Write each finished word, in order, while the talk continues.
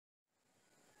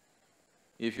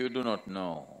If you do not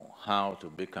know how to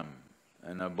become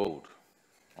an abode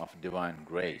of divine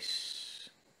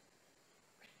grace,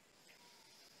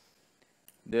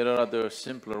 there are other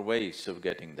simpler ways of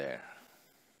getting there.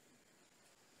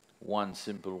 One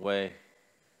simple way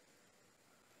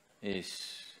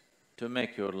is to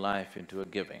make your life into a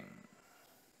giving.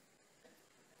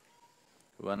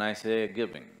 When I say a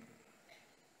giving,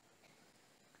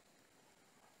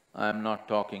 I'm not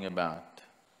talking about…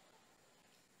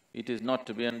 It is not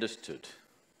to be understood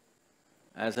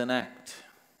as an act,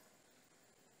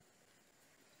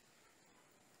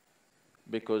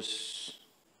 because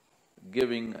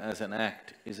giving as an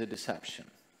act is a deception.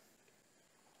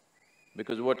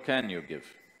 Because what can you give?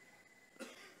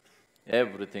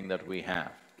 Everything that we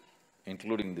have,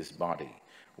 including this body,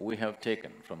 we have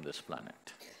taken from this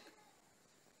planet.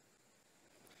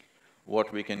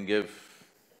 What we can give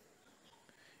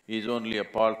is only a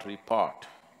paltry part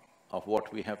of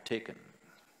what we have taken.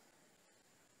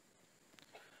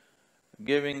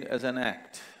 Giving as an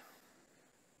act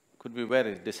could be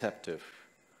very deceptive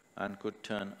and could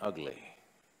turn ugly.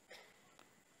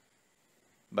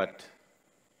 But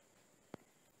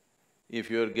if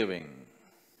your giving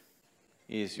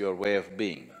is your way of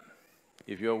being,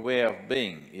 if your way of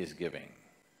being is giving,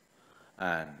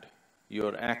 and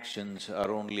your actions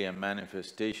are only a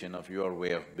manifestation of your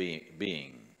way of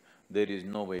being, there is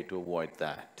no way to avoid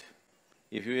that.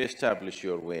 If you establish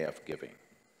your way of giving,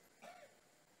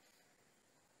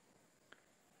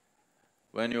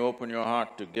 when you open your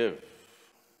heart to give,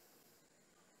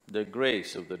 the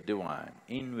grace of the divine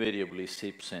invariably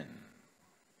seeps in.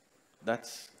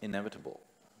 That's inevitable.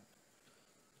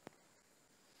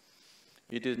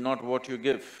 It is not what you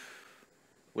give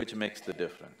which makes the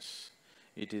difference.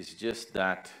 It is just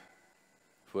that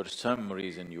for some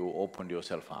reason you opened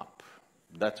yourself up.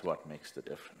 That's what makes the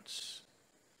difference.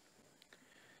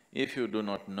 If you do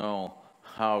not know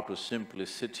how to simply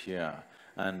sit here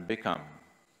and become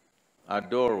a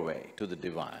doorway to the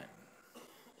divine,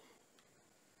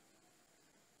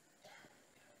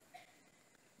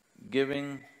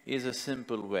 giving is a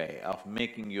simple way of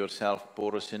making yourself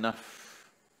porous enough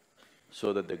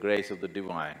so that the grace of the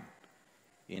divine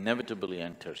inevitably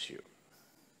enters you.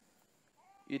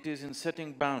 It is in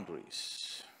setting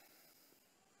boundaries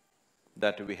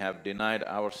that we have denied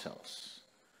ourselves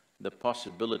the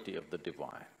possibility of the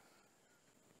divine.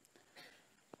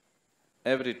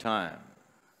 Every time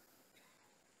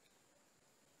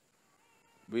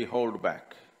we hold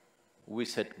back, we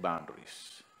set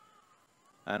boundaries.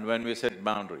 And when we set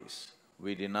boundaries,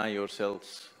 we deny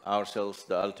ourselves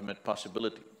the ultimate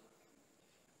possibility.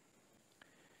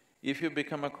 If you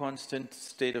become a constant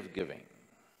state of giving,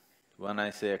 when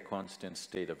I say a constant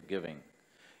state of giving,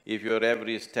 if your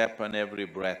every step and every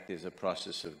breath is a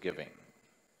process of giving,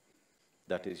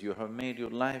 that is, you have made your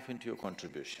life into a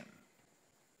contribution,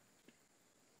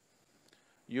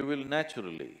 you will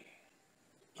naturally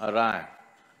arrive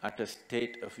at a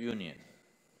state of union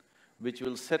which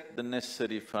will set the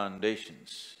necessary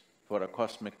foundations for a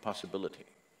cosmic possibility.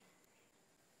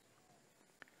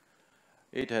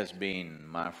 It has been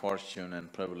my fortune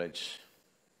and privilege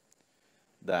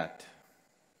that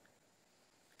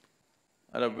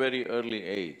at a very early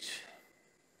age,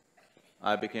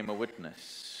 I became a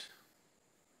witness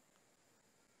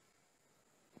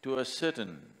to a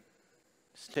certain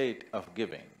state of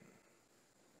giving,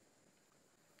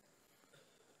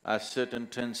 a certain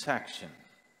transaction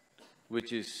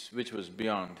which was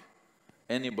beyond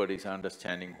anybody's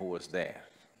understanding who was there,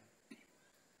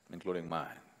 including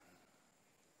mine.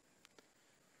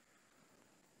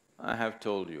 I have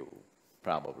told you,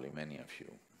 probably many of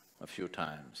you, a few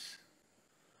times,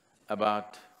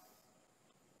 about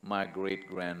my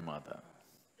great-grandmother,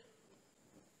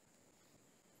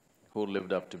 who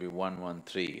lived up to be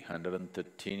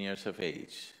 113 years of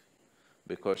age.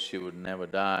 Because she would never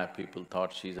die, people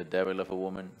thought she's a devil of a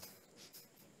woman.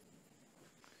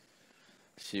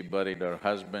 She buried her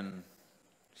husband,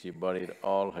 she buried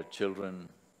all her children,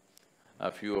 a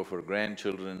few of her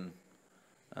grandchildren,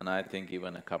 and I think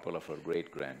even a couple of her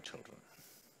great-grandchildren.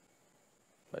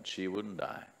 But she wouldn't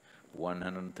die,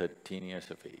 113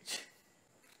 years of age.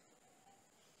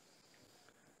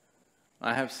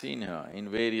 I have seen her in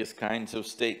various kinds of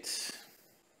states,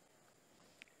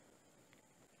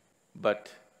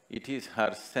 but it is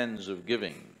her sense of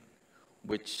giving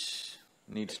which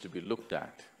needs to be looked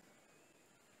at.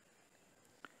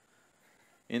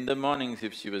 In the mornings,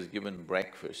 if she was given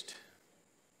breakfast,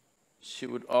 she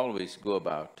would always go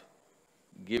about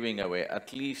giving away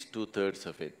at least 2/3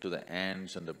 of it to the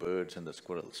ants and the birds and the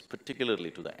squirrels,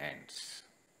 particularly to the ants.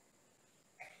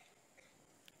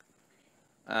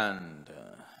 And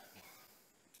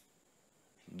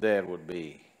there would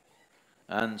be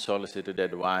unsolicited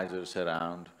advisors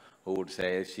around who would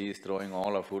say, she's throwing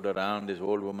all her food around, this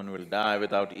old woman will die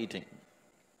without eating.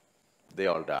 They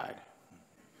all died.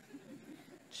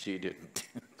 She didn't.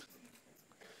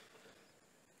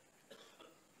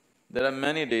 There are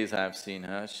many days I've seen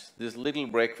her, this little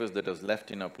breakfast that was left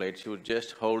in her plate, she would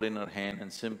just hold in her hand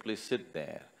and simply sit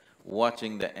there,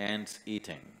 watching the ants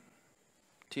eating.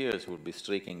 Tears would be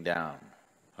streaking down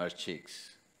her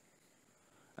cheeks.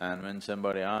 And when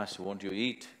somebody asked, won't you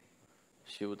eat?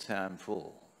 She would say, I'm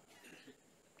full.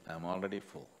 I'm already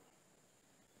full.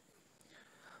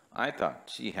 I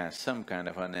thought she has some kind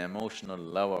of an emotional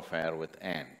love affair with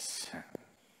ants.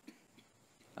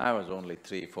 I was only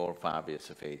 3, 4, 5 years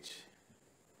of age.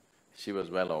 She was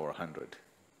well over 100.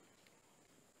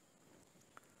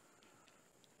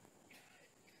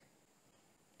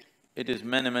 It is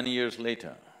many, many years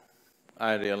later,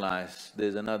 I realized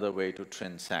there's another way to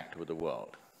transact with the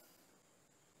world.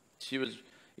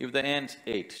 If the ants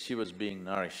ate, she was being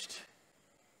nourished.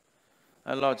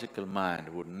 A logical mind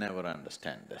would never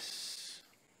understand this.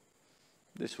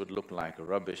 This would look like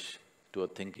rubbish to a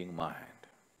thinking mind.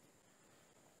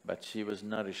 But she was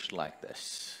nourished like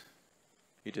this.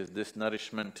 It is this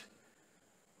nourishment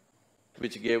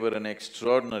which gave her an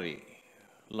extraordinary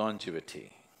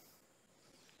longevity.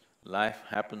 Life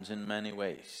happens in many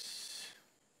ways.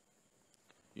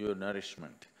 Your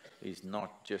nourishment is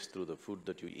not just through the food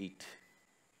that you eat.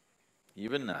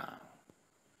 Even now,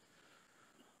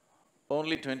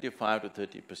 only 25 to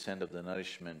 30% of the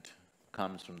nourishment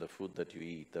comes from the food that you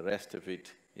eat. The rest of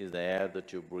it is the air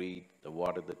that you breathe, the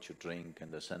water that you drink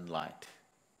and the sunlight.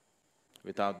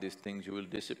 Without these things, you will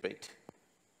dissipate.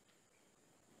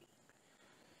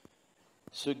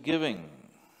 So giving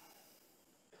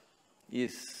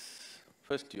is…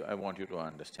 First, I want you to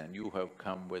understand, you have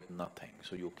come with nothing,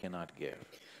 so you cannot give.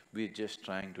 We're just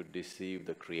trying to deceive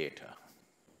the Creator.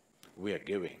 We are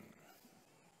giving.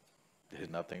 There's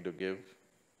nothing to give.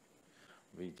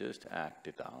 We just act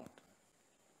it out.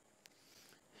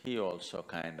 He also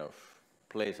kind of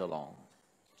plays along,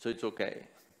 so it's okay.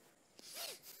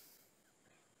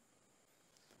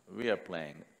 We are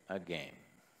playing a game.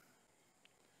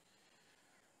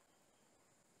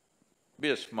 We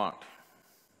are smart,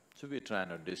 so we're trying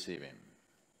to deceive him.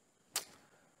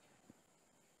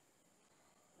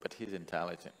 But he's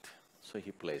intelligent, so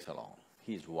he plays along.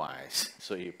 He's wise,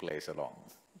 so he plays along.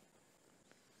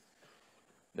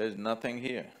 There's nothing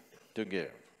here to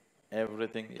give.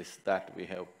 Everything is that we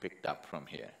have picked up from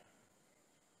here.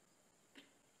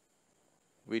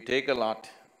 We take a lot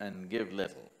and give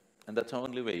little, and that's the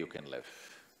only way you can live.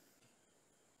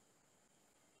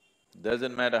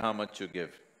 Doesn't matter how much you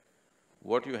give,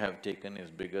 what you have taken is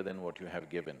bigger than what you have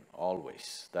given,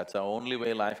 always. That's the only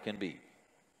way life can be.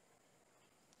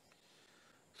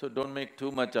 So don't make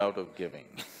too much out of giving.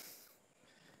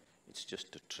 It's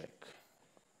just a trick.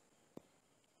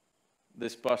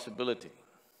 This possibility,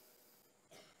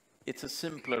 it's a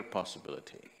simpler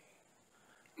possibility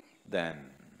than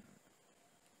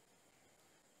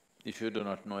if you do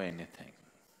not know anything,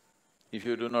 if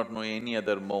you do not know any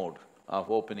other mode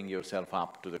of opening yourself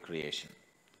up to the creation.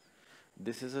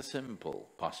 This is a simple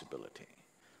possibility,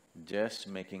 just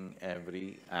making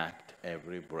every act,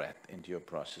 every breath into your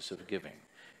process of giving,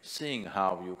 seeing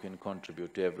how you can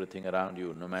contribute to everything around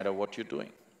you, no matter what you're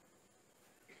doing.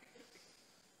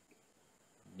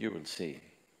 You will see,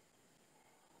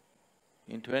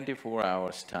 in 24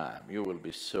 hours' time, you will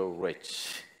be so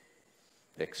rich.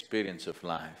 The experience of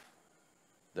life,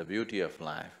 the beauty of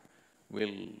life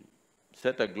will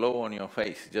set a glow on your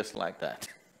face just like that,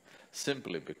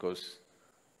 simply because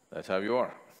that's how you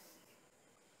are.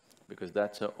 Because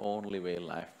that's the only way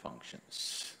life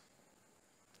functions.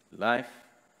 Life,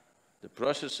 the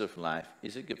process of life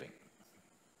is a giving.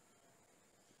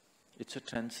 It's a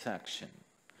transaction.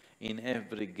 In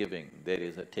every giving, there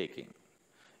is a taking.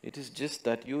 It is just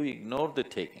that you ignore the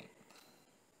taking.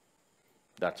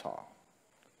 That's all.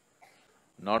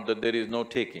 Not that there is no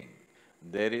taking.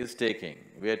 There is taking.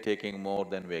 We are taking more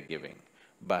than we are giving.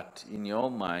 But in your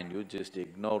mind, you just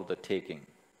ignore the taking.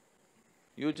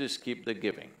 You just keep the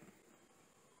giving.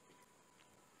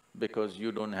 Because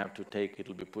you don't have to take,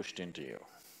 it'll be pushed into you.